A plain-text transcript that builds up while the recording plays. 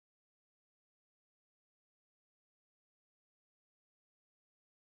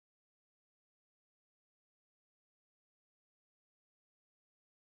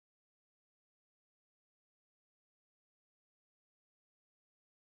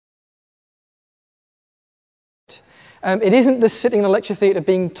It isn't the sitting in a lecture theatre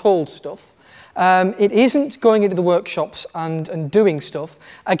being told stuff. It isn't going into the workshops and doing stuff.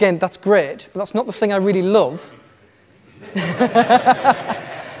 Again, that's great, but that's not the thing I really love.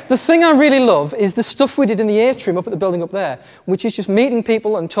 The thing I really love is the stuff we did in the atrium up at the building up there, which is just meeting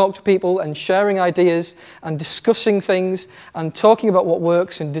people and talk to people and sharing ideas and discussing things and talking about what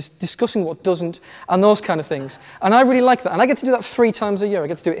works and discussing what doesn't and those kind of things. And I really like that. And I get to do that 3 times a year. I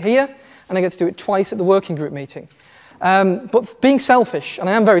get to do it here and I get to do it twice at the working group meeting. But being selfish, and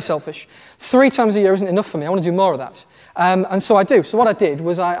I am very selfish, 3 times a year isn't enough for me. I want to do more of that. And so I do. So what I did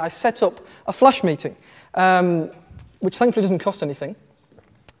was I set up a flash meeting, which thankfully doesn't cost anything.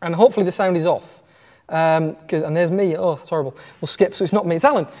 And hopefully the sound is off. And there's me. Oh, it's horrible. We'll skip, so it's not me, it's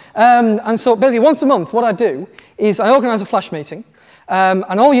Alan. And so basically once a month, what I do is I organise a flash meeting,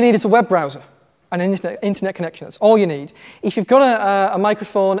 and all you need is a web browser and an internet connection. That's all you need. If you've got a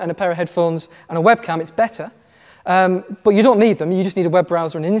microphone and a pair of headphones and a webcam, it's better. But you don't need them. You just need a web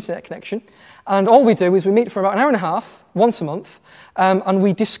browser and an internet connection. And all we do is we meet for about an hour and a half, once a month, and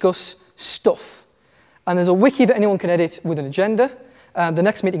we discuss stuff. And there's a wiki that anyone can edit with an agenda. The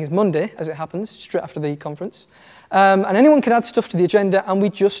next meeting is Monday, as it happens, straight after the conference. And anyone can add stuff to the agenda, and we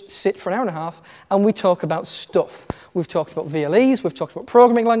just sit for an hour and a half, and we talk about stuff. We've talked about VLEs, we've talked about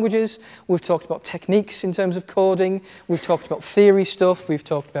programming languages, we've talked about techniques in terms of coding, we've talked about theory stuff, we've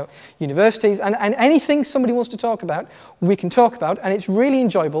talked about universities, and anything somebody wants to talk about, we can talk about, and it's really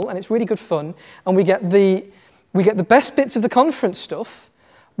enjoyable, and it's really good fun, and we get the best bits of the conference stuff,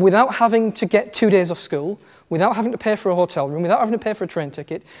 without having to get 2 days off school, without having to pay for a hotel room, without having to pay for a train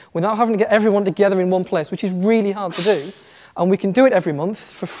ticket, without having to get everyone together in one place, which is really hard to do. And we can do it every month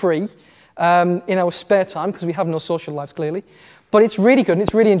for free in our spare time, because we have no social lives, clearly. But it's really good and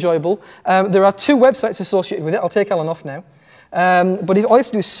it's really enjoyable. There are 2 websites associated with it. I'll take Alan off now. But all you have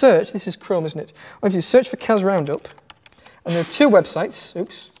to do is search. This is Chrome, isn't it? All you have to do is search for CAS Roundup. And there are 2 websites.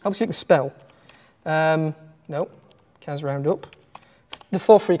 Oops. Helps if you can spell. No. CAS Roundup. The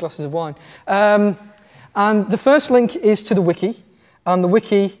 4 free glasses of wine. And the first link is to the wiki, and the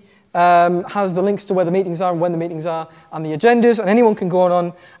wiki has the links to where the meetings are and when the meetings are and the agendas, and anyone can go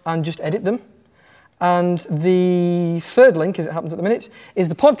on and just edit them. And the third link, as it happens at the minute, is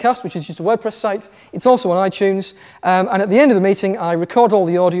the podcast, which is just a WordPress site. It's also on iTunes. And at the end of the meeting, I record all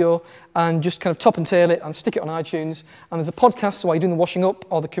the audio and just kind of top and tail it and stick it on iTunes. And there's a podcast, so while you're doing the washing up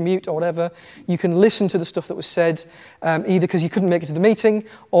or the commute or whatever, you can listen to the stuff that was said, either because you couldn't make it to the meeting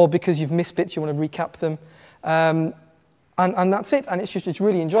or because you've missed bits, you want to recap them. And that's it. And it's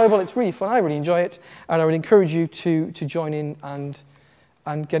really enjoyable. It's really fun. I really enjoy it. And I would encourage you to join in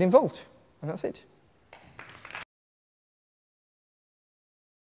and get involved. And that's it.